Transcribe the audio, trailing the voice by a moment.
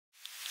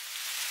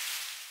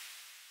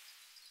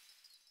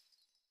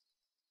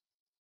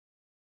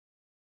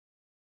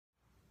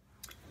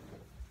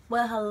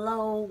Well,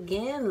 hello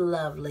again,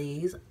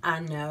 lovelies.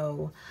 I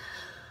know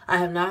I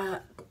have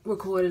not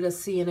recorded a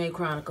CNA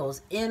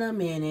Chronicles in a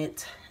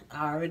minute.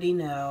 I already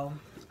know.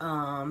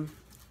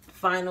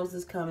 Finals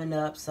is coming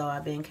up, so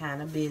I've been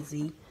kind of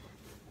busy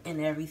and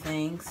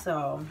everything.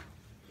 So,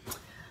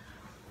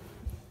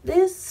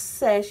 this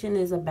session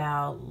is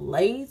about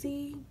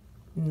lazy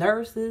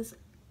nurses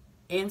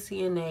and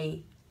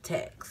CNA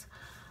techs.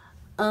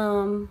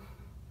 Um,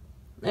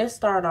 let's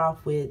start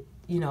off with,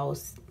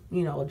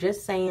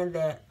 just saying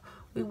that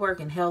we work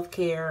in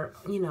healthcare,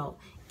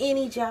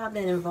 any job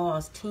that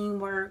involves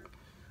teamwork,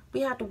 we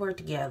have to work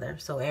together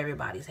so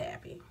everybody's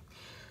happy.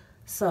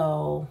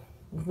 So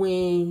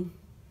when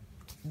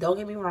don't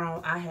get me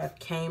wrong, I have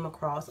came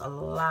across a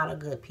lot of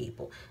good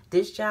people.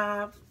 This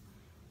job,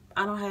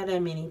 I don't have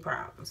that many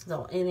problems.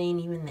 So it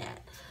ain't even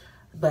that.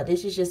 But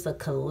this is just a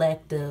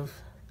collective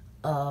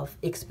of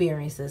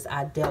experiences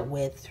I dealt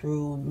with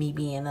through me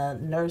being a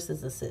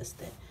nurse's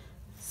assistant.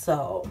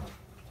 So,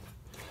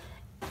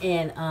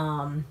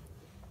 and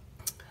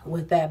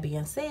with that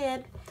being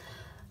said,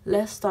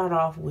 let's start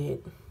off with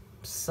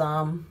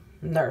some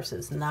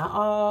nurses. Not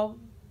all,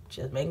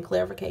 just making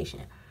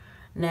clarification.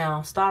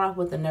 Now, start off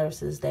with the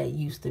nurses that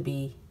used to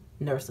be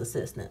nurse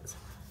assistants.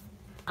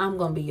 I'm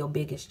gonna be your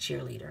biggest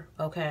cheerleader,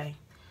 okay?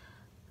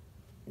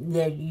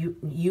 That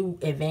you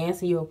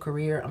advance in your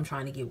career. I'm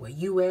trying to get where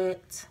you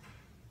at,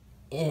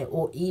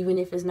 or even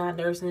if it's not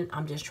nursing,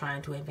 I'm just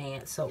trying to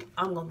advance. So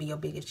I'm gonna be your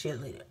biggest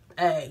cheerleader.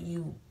 Hey,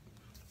 you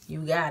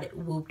got it.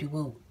 Whoop de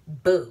whoop,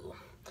 boo.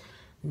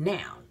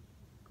 Now,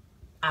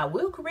 I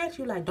will correct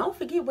you. Like, don't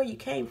forget where you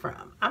came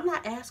from. I'm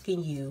not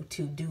asking you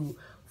to do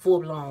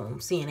full-blown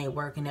CNA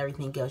work and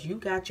everything else. You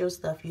got your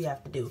stuff you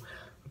have to do,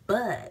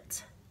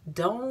 but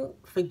don't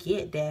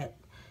forget that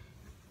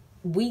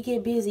we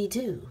get busy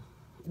too.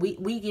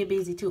 We get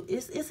busy too.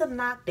 It's a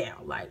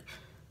knockdown. Like,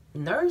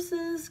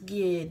 nurses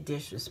get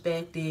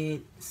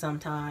disrespected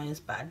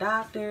sometimes by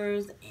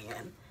doctors,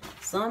 and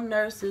some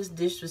nurses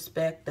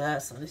disrespect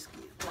us. So I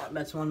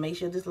just want to make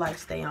sure this light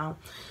stay on.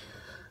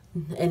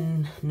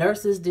 And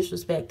nurses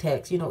disrespect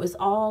techs. It's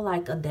all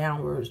like a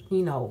downward.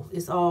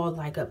 It's all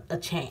like a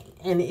chain,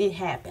 and it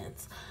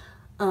happens.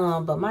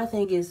 But my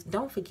thing is,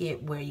 don't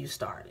forget where you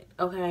started.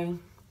 Okay,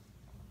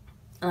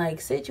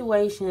 like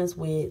situations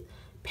with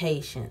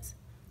patients.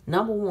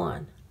 Number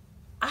one,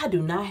 I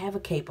do not have a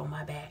cape on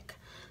my back.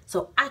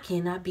 So I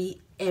cannot be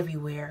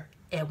everywhere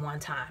at one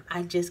time.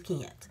 I just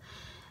can't.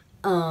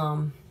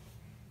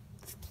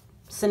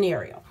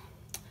 Scenario.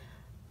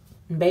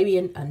 Maybe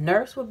a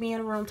nurse would be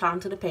in a room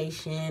talking to the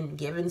patient,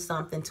 giving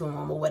something to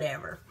him or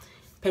whatever.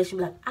 Patient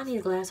be like, I need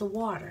a glass of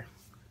water.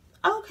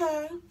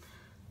 Okay.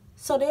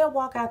 So they'll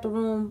walk out the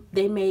room.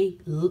 They may,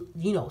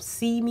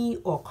 see me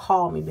or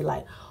call me, be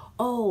like,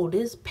 oh,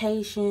 this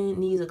patient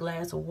needs a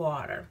glass of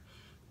water.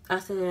 I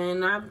said,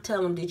 and I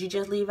tell them, did you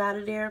just leave out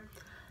of there?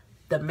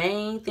 The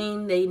main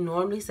thing they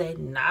normally say,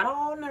 not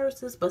all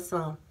nurses, but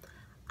some,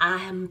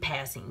 I am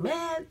passing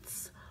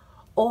meds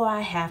or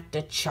I have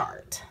to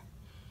chart.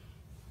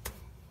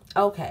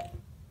 Okay,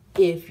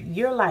 if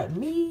you're like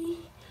me,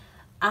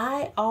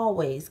 I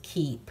always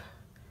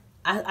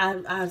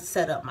I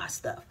set up my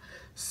stuff.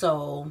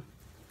 So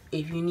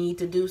if you need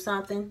to do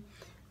something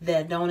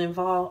that don't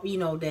involve,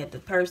 that the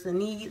person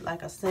need,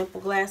 like a simple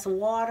glass of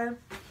water,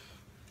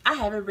 I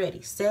have it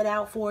ready, set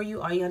out for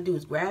you. All you gotta do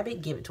is grab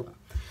it, give it to them.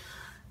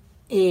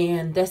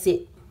 And that's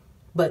it.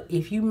 But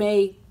if you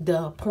made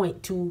the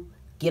point to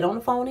get on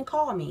the phone and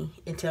call me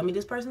and tell me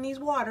this person needs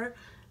water,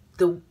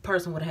 the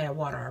person would have had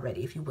water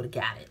already if you would have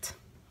got it.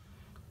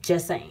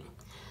 Just saying.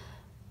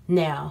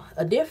 Now,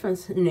 a different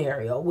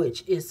scenario,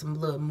 which is a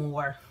little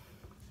more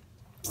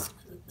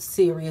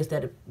serious,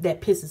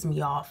 that pisses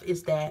me off,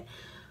 is that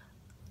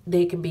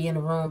they can be in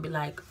a room and be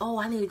like, oh,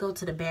 I need to go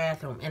to the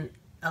bathroom. And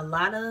a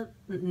lot of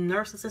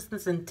nurse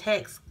assistants and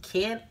techs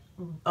can't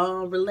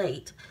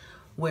relate,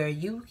 where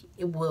you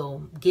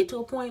will get to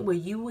a point where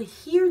you will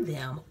hear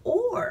them,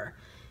 or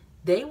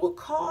they will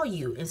call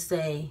you and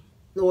say,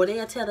 or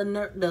they'll tell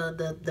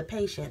the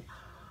patient,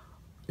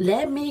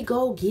 let me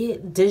go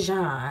get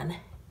Dejan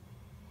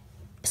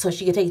so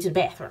she can take you to the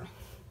bathroom.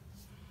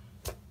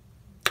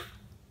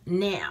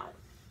 Now,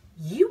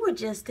 you were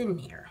just in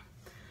there.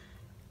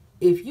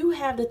 If you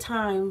have the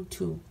time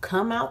to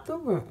come out the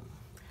room,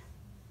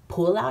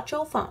 pull out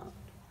your phone,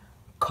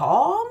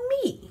 call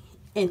me,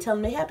 and tell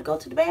them they have to go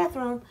to the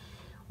bathroom,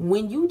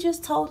 when you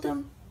just told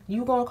them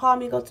you're going to call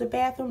me to go to the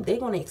bathroom, they're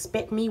going to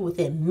expect me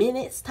within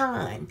minutes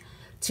time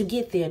to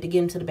get there to get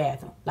them to the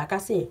bathroom. Like I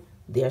said,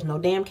 there's no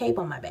damn cape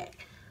on my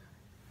back.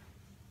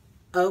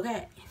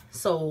 Okay,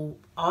 so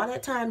all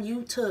that time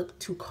you took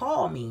to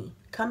call me,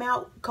 come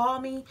out,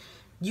 call me,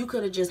 you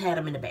could have just had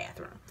them in the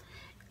bathroom.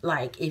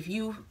 Like, if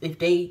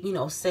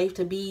they, safe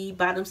to be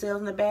by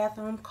themselves in the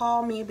bathroom,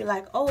 call me and be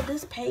like, oh,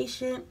 this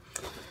patient,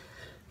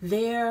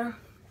 they're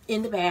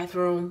in the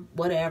bathroom,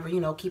 whatever,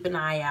 keep an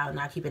eye out, and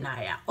I keep an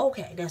eye out.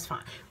 Okay, that's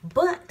fine.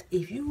 But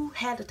if you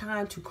had the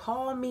time to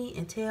call me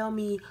and tell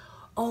me,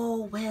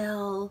 oh,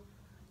 well,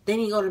 they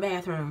need to go to the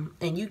bathroom,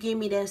 and you give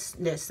me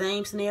that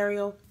same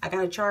scenario, I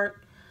got a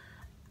chart,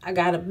 I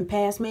got to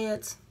pass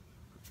meds.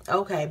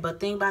 Okay, but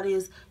thing about it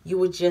is, you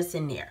were just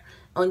in there.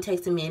 Only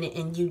takes a minute,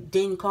 and you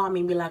didn't call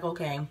me and be like,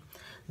 okay,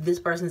 this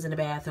person's in the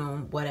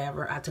bathroom,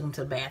 whatever. I took them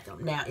to the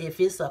bathroom. Now, if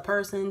it's a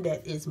person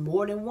that is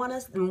more than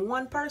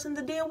one person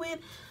to deal with,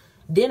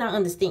 then I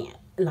understand.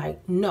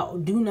 Like, no,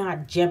 do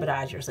not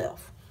jeopardize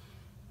yourself.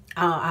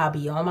 I'll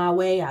be on my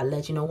way. I'll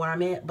let you know where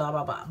I'm at, blah,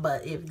 blah, blah.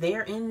 But if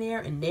they're in there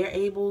and you're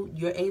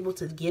able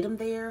to get them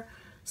there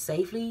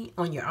safely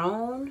on your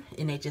own,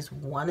 and they just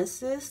want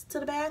assist to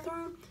the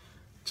bathroom,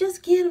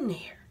 just get them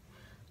there.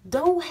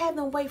 Don't have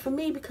them wait for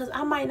me, because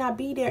I might not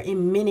be there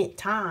in minute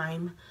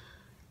time.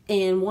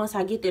 And once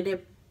I get there,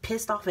 they're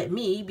pissed off at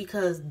me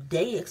because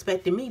they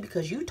expected me,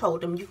 because you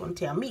told them you're going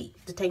to tell me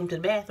to take them to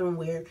the bathroom,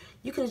 where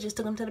you could have just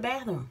took them to the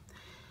bathroom.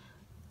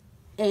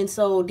 And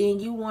so then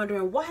you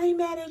wondering why they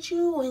mad at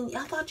you, and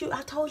I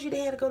told you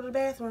they had to go to the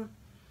bathroom.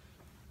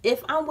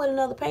 If I'm with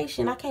another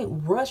patient, I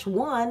can't rush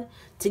one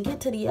to get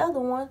to the other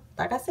one.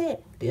 Like I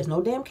said, there's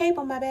no damn cape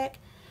on my back.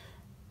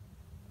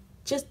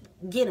 Just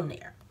get them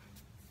there.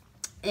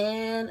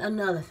 And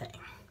another thing,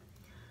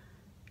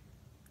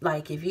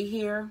 like if you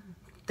hear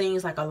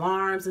things like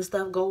alarms and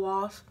stuff go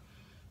off,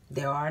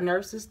 there are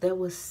nurses that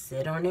will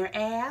sit on their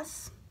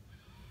ass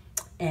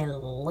and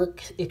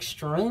look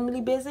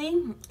extremely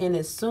busy and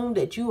assume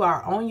that you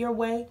are on your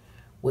way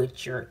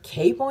with your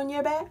cape on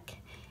your back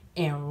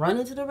and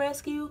running to the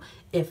rescue.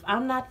 If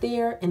I'm not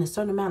there in a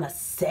certain amount of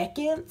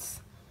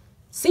seconds,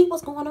 see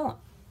what's going on.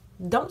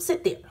 Don't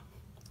sit there.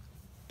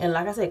 And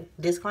like I said,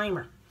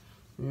 disclaimer,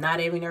 not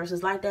every nurse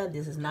is like that.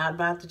 This is not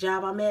about the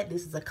job I'm at.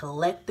 This is a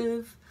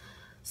collective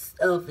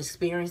of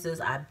experiences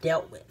I've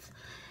dealt with.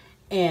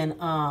 And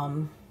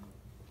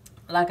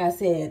like I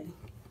said,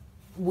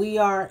 we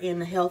are in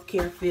the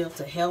healthcare field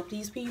to help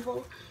these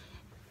people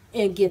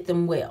and get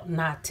them well,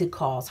 not to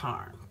cause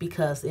harm.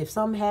 Because if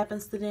something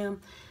happens to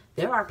them,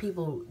 there are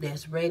people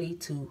that's ready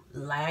to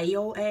lie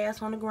your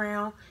ass on the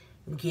ground,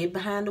 get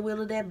behind the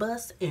wheel of that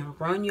bus, and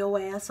run your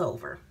ass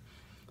over.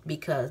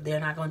 Because they're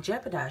not going to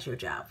jeopardize your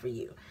job for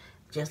you.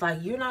 Just like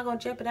you're not going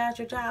to jeopardize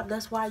your job.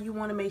 That's why you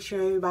want to make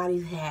sure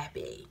everybody's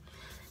happy.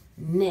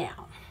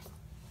 Now,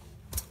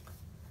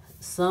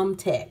 some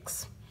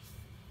techs,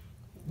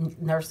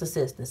 nurse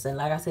assistants, and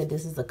like I said,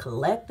 this is a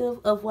collective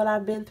of what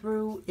I've been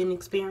through and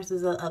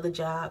experiences of other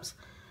jobs.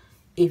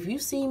 If you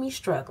see me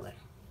struggling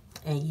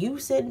and you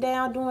sitting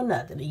down doing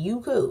nothing and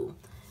you cool,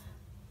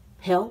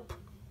 help.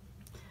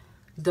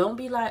 Don't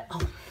be like,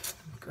 oh,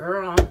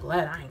 girl, I'm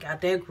glad I ain't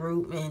got that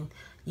group, and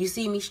you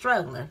see me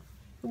struggling.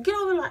 Get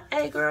over like,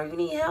 hey, girl, you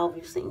need help?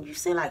 You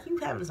seem like you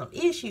having some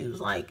issues.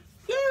 Like,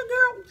 yeah,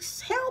 girl,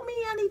 just help me.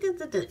 I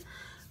need this.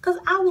 Because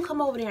I will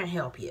come over there and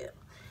help you.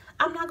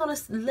 I'm not going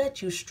to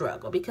let you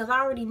struggle, because I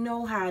already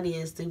know how it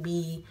is to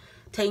be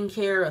taking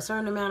care of a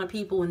certain amount of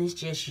people and it's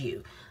just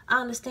you.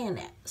 I understand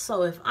that.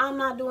 So if I'm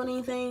not doing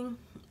anything,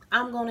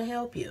 I'm going to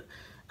help you.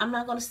 I'm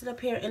not going to sit up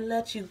here and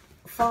let you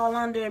fall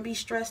under and be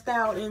stressed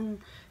out and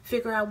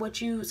figure out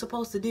what you're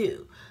supposed to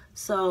do.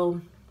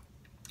 So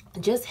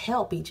just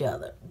help each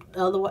other.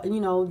 Otherwise,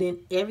 then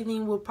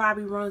everything will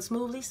probably run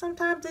smoothly.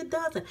 Sometimes it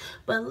doesn't.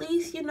 But at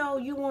least,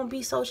 you won't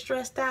be so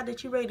stressed out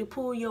that you're ready to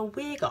pull your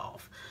wig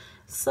off.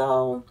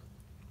 So,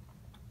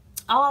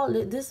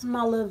 this is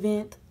my little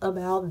vent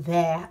about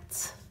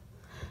that.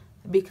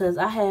 Because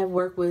I have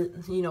worked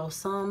with,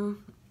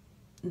 some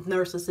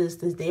nurse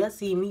assistants. They'll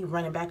see me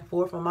running back and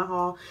forth on my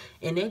hall,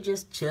 and they're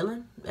just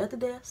chilling at the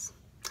desk.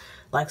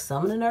 Like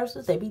some of the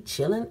nurses, they be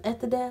chilling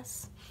at the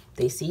desk.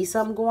 They see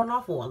something going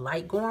off or a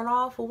light going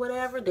off or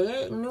whatever,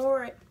 they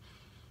ignore it.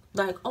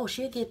 Like, oh,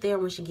 she'll get there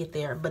when she get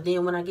there. But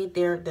then when I get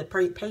there, the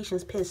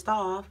patient's pissed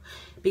off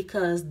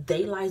because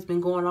daylight's been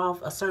going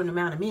off a certain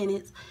amount of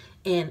minutes,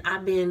 and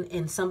I've been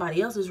in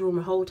somebody else's room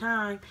the whole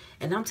time,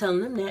 and I'm telling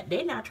them that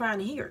they're not trying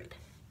to hear it.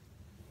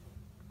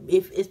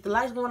 If the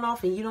light's going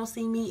off and you don't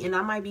see me and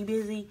I might be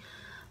busy,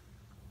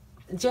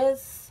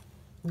 just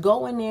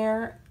go in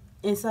there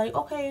and say,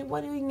 okay,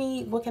 what do you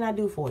need? What can I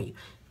do for you?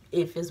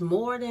 If it's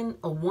more than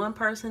one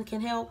person can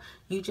help,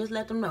 you just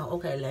let them know,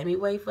 okay, let me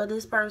wait for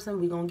this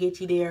person. We're going to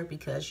get you there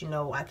because,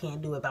 I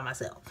can't do it by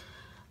myself.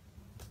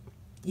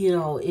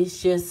 It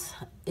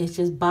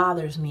just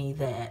bothers me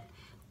that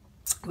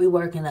we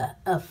work in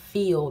a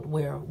field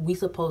where we're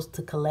supposed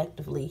to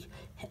collectively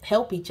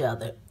help each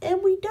other,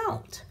 and we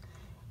don't.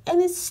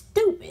 And it's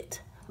stupid.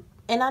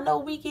 And I know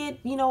we get,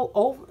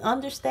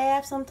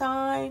 understaffed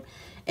sometimes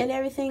and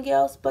everything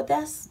else, but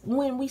that's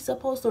when we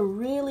supposed to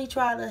really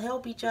try to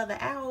help each other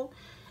out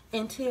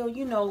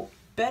until,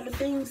 better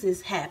things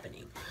is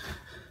happening.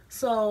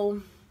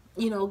 So,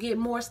 get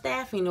more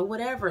staffing or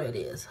whatever it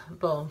is.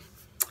 But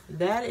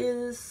that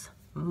is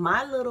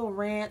my little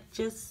rant.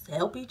 Just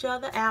help each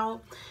other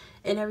out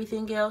and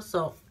everything else.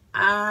 So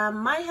I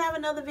might have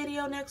another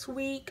video next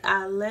week.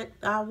 I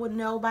would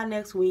know by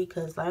next week,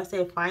 because like I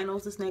said,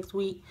 finals is next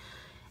week.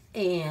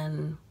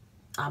 And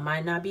I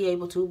might not be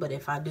able to, but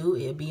if I do,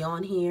 it'll be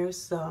on here.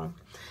 So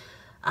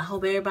I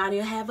hope everybody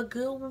will have a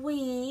good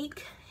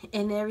week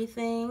and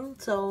everything.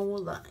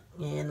 So,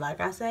 and like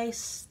I say,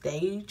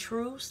 stay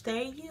true,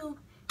 stay you.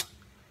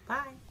 Bye.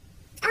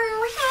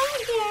 Oh,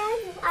 hey, girl.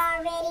 You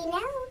already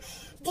know.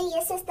 Do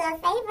your sister a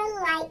favor,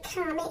 like,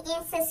 comment,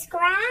 and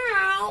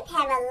subscribe.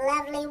 Have a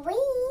lovely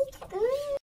week.